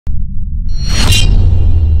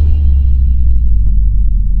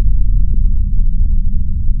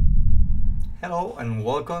Hello and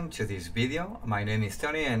welcome to this video. My name is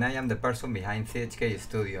Tony and I am the person behind CHK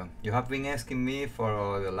Studio. You have been asking me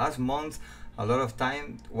for the last month a lot of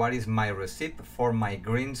time what is my recipe for my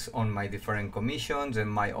greens on my different commissions and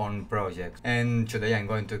my own projects. And today I'm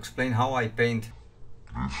going to explain how I paint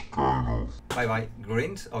this kind of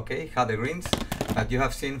greens, okay, Jade greens that you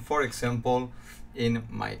have seen, for example, in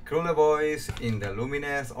my Cruel Boys, in the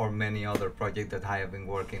Lumines, or many other projects that I have been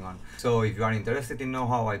working on. So if you are interested in know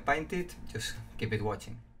how I paint it, just keep it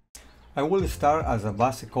watching. I will start as a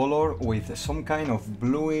base color with some kind of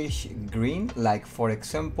bluish green, like for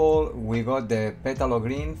example we got the Pthalo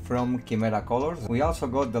green from Kimera colors. We also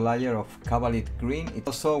got the layer of Kabalite green. It's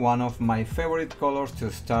also one of my favorite colors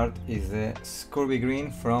to start is the Scurvy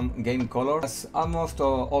green from Game Colors. As almost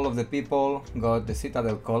all of the people got the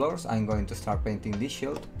Citadel colors, I'm going to start painting this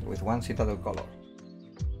shield with one Citadel color.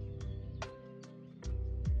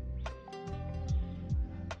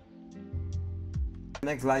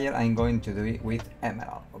 Next layer I'm going to do it with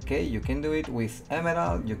emerald. Okay, you can do it with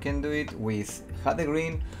emerald, you can do it with Jade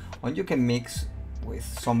Green, or you can mix with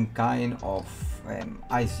some kind of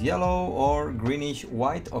ice yellow or greenish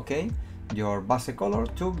white, okay, your base color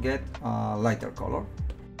to get a lighter color.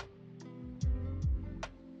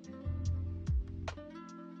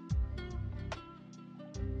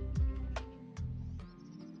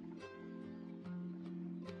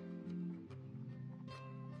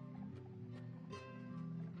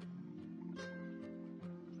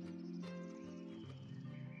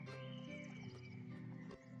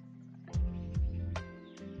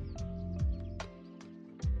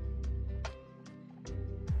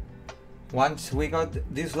 Once we got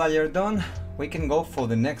this layer done, we can go for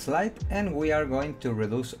the next light and we are going to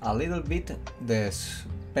reduce a little bit the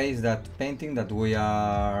space that painting that we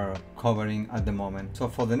are covering at the moment. So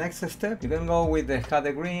for the next step, you can go with the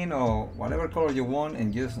Jade Green or whatever color you want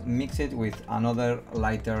and just mix it with another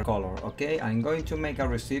lighter color, okay? I'm going to make a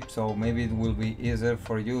recipe so maybe it will be easier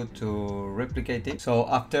for you to replicate it. So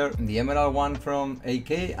after the emerald one from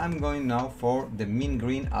AK, I'm going now for the mint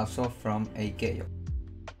green also from AK.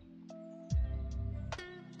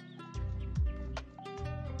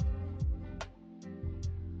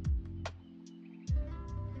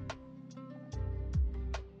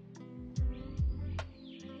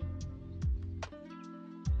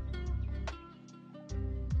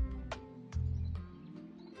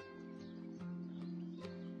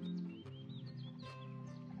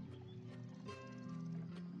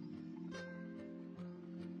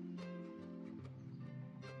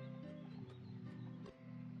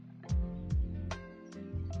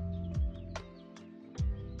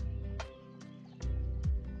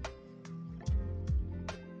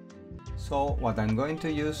 So what I'm going to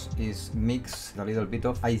use is mix a little bit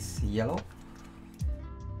of ice yellow.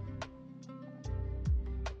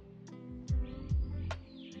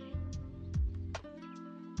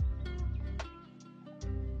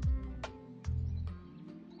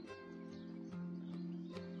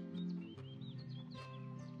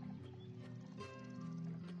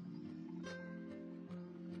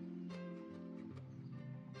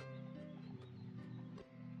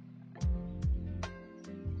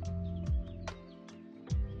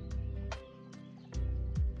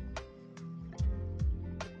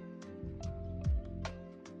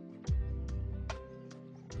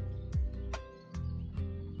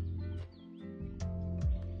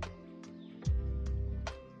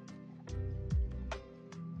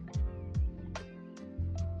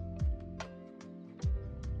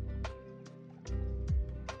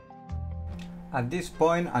 At this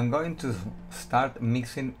point I'm going to start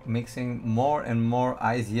mixing more and more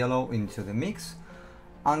ice yellow into the mix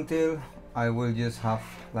until I will just have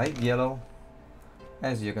light yellow,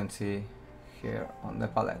 as you can see here on the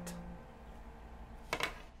palette.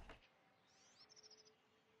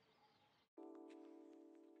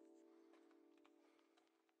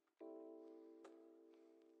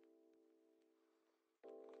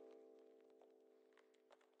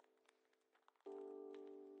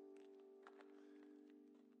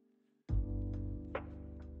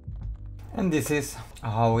 And this is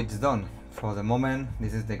how it's done. For the moment,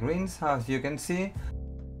 this is the greens, as you can see.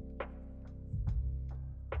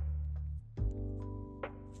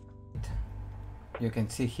 You can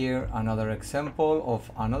see here another example of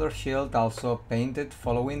another shield also painted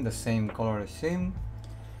following the same color scheme.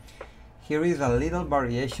 Here is a little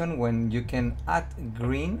variation when you can add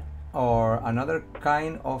green or another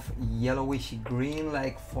kind of yellowish green,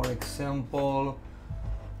 like for example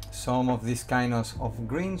some of these kind of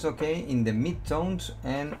greens, okay, in the mid-tones,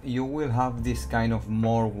 and you will have this kind of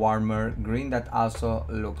more warmer green that also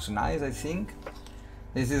looks nice, I think.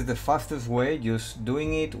 This is the fastest way, just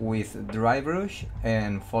doing it with dry brush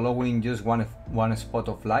and following just one spot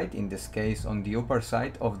of light, in this case on the upper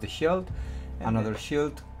side of the shield. Another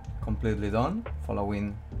shield completely done,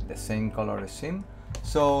 following the same color scheme.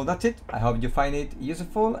 So that's it. I hope you find it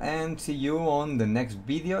useful, and see you on the next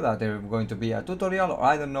video that there's going to be a tutorial, or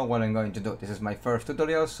I don't know what I'm going to do. This is my first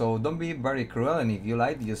tutorial, so don't be very cruel, and if you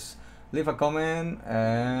like, just leave a comment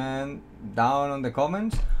and down on the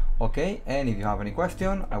comments. Okay, and if you have any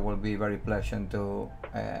question, I will be very pleasant to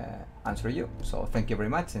answer you. So thank you very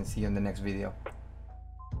much, and see you in the next video.